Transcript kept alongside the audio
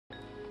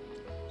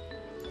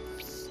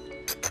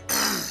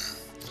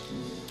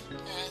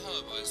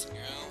boys and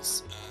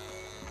girls.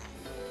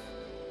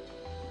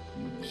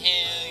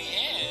 Hell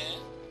yeah!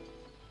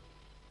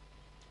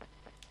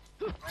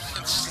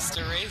 Let's just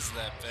erase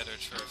that better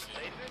trophy.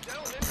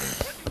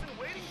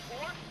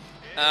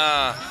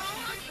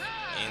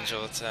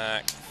 Angel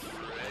attack.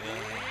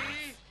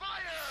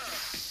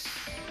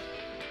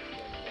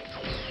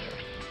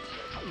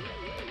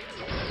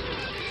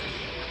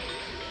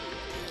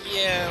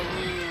 Yeah,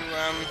 woo,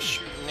 I'm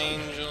shooting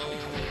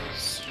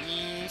angels.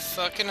 Ye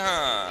fucking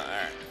hard.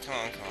 Alright, come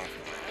on.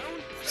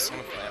 I just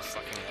wanna play a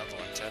fucking level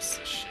and test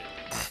this shit.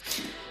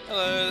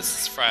 Hello,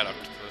 this is Fried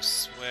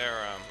Octopus,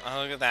 where,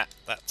 oh look at that.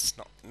 That's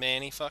not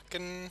many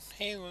fucking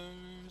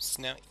halos.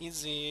 Now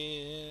is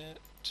it?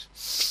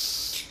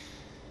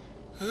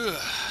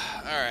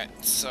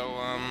 Alright, so,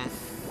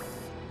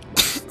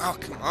 oh,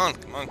 come on.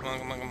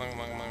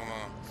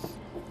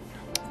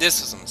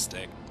 This was a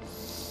mistake.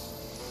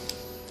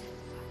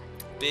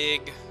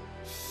 Big,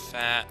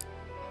 fat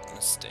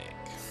mistake.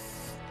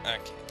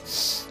 Okay.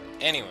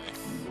 Anyway.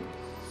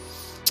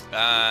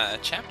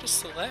 Chapter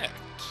select.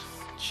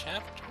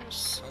 Chapter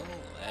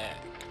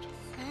select.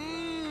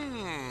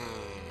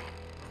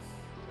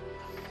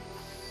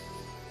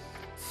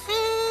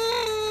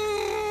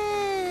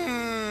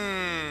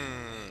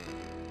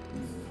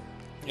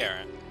 Yeah,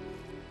 right.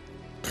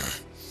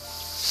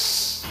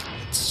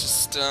 Let's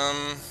just,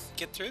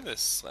 get through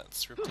this.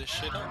 Let's rip this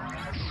shit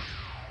up.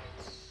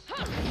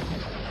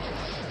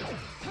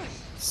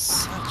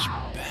 Such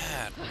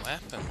bad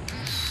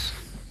weapons.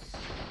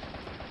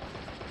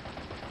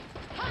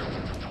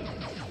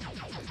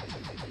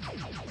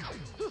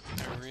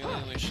 I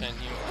really wish I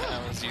knew when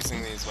I was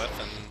using these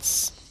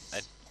weapons.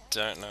 I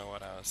don't know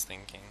what I was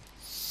thinking.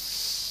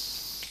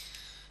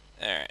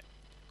 Alright,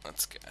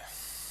 let's go.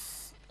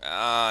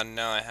 Ah,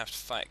 no, I have to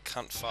fight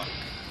cunt fuck.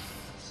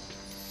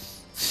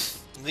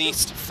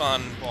 Least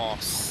fun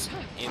boss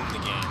in the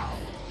game,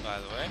 by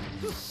the way.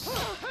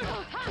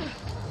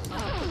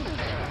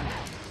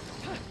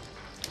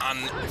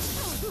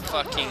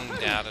 Unfucking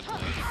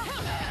doubtedly.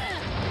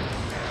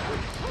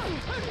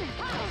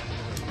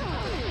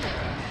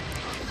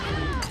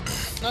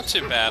 Not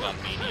too bad on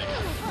medium.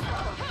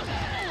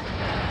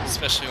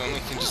 Especially when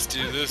we can just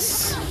do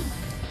this.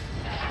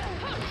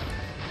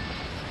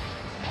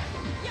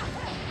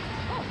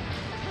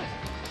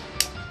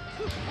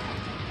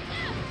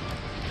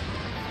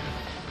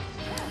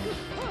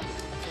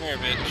 Come here,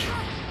 bitch.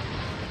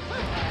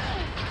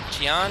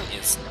 Jian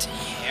is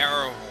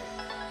terrible.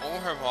 All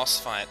her boss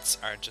fights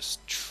are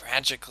just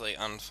tragically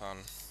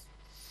unfun.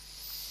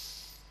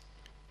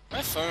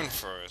 My phone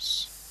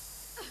froze.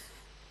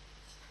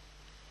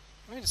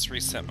 Let me just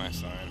reset my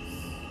phone.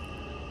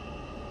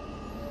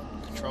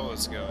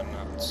 Controller's going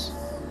nuts.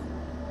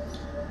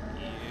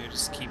 You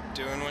just keep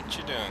doing what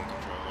you're doing,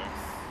 controller.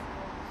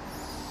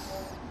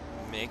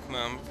 Make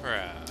Mom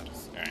proud.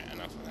 Alright,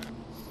 enough of that.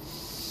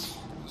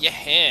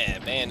 Yeah,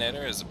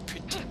 Bayonetta is a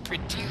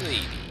pretty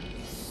lady.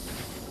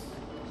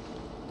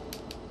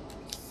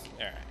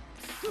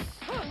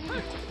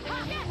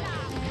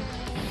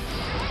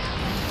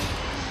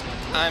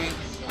 I'm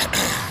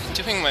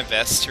doing my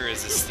best to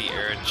resist the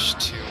urge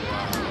to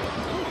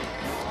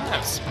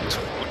have some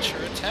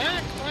torture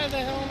attack? Why the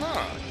hell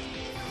not?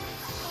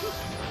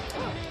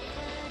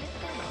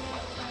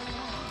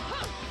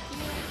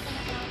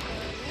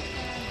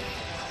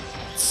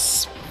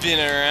 Spin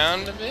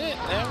around a bit,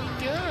 there we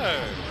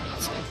go.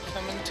 It's all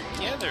coming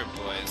together,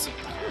 boys and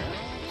girls.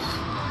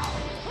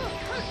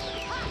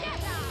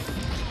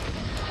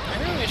 I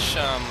really wish,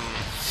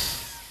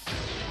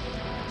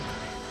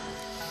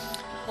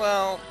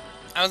 well,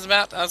 I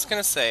was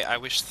gonna say, I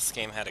wish this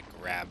game had a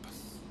grab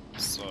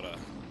sorta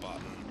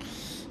button.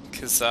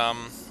 Cause,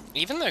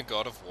 even though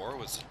God of War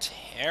was a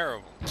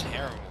terrible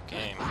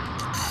game,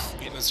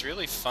 it was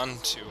really fun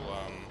to,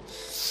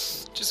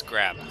 just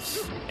grab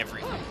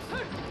everything.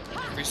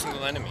 Every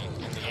single enemy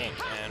in the game,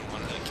 and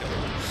one-hit kill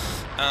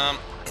them.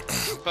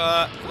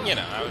 But, you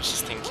know, I was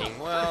just thinking,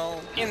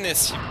 well, in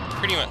this you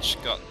pretty much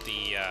got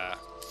the,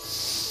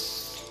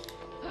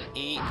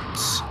 eat a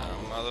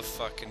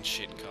motherfucking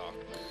shitcock.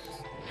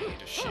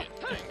 Made of shit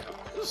and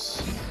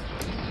cocks.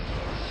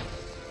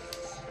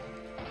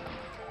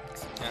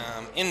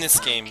 In this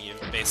game,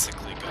 you've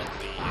basically got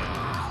the,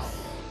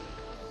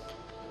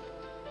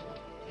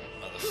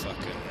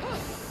 motherfucking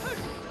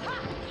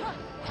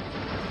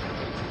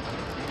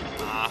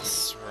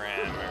ass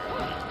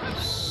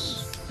rammers.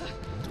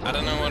 I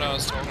don't know what I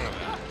was talking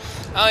about.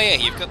 Oh yeah,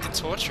 you've got the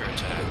torture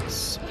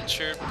attacks, which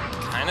are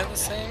kind of the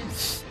same,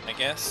 I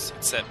guess,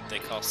 except they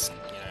cost,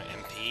 you know,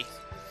 MP.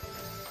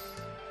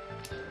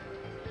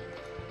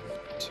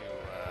 To,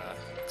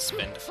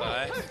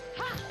 expendify.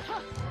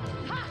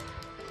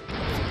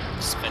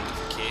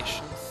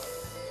 Expendification.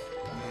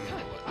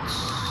 Bullets.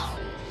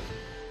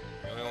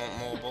 Really want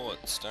more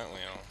bullets, don't we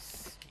all?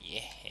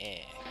 Yeah.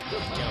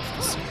 Get off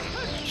the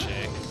screen,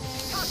 Shay.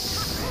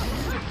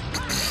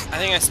 I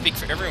think I speak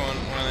for everyone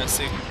when I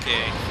say,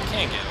 okay, you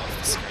can't get off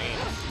the screen,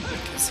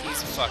 because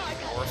he's a fucking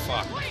poor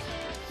fuck.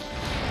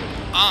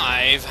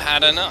 I've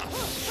had enough.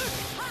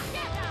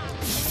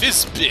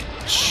 Fizz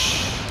bitch!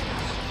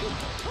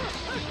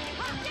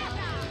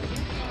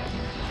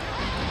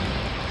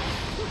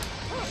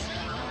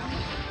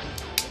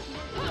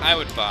 I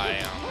would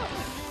buy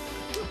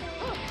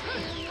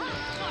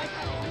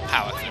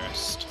Power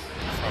Thirst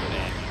from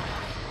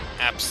Bayonetta.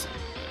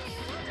 Absolutely.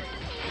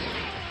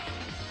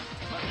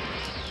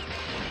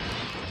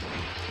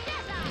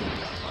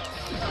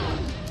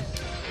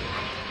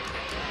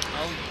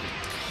 Oh,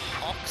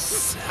 Cock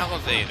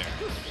Salivator.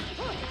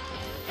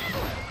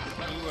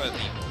 You are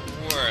the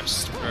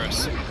worst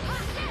person.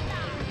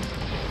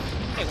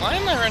 Hey, why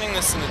am I running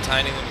this in a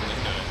tiny little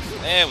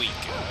window? There we go,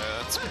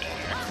 that's better.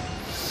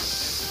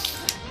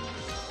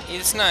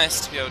 It's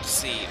nice to be able to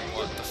see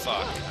what the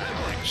fuck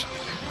I'm actually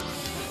doing.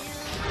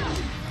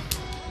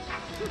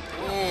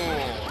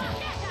 Ooh.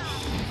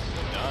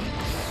 Done.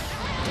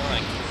 I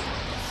like it.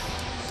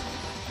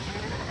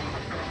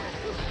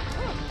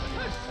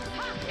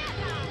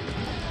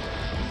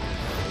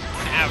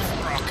 Have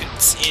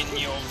rockets in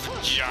your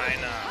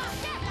vagina.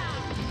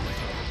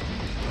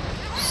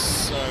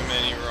 So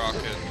many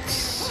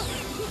rockets.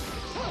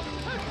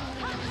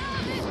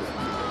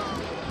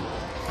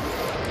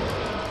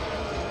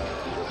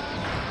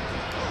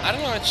 I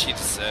don't know what she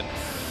just said.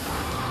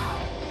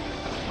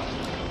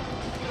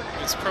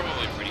 It's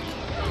probably pretty cool.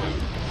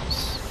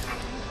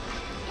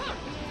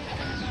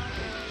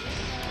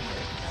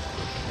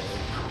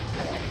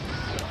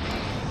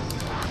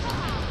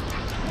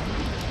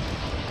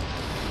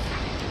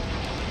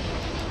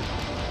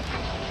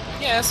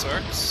 Yeah, this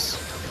works.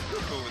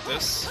 Cool with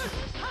this.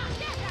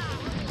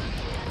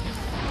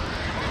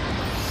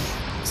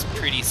 It's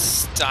pretty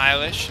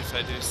stylish, if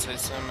I do say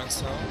so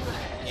myself.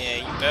 Yeah,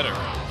 you better.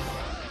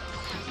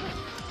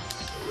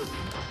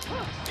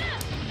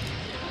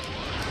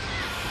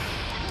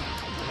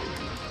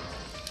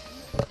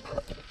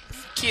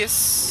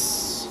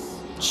 Kiss.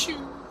 Chew.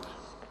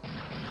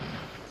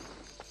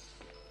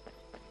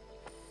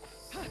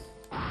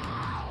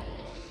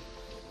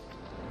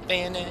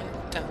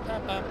 Bayonetta. Ba,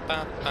 ba,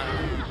 ba, ba.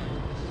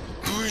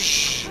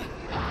 Boosh.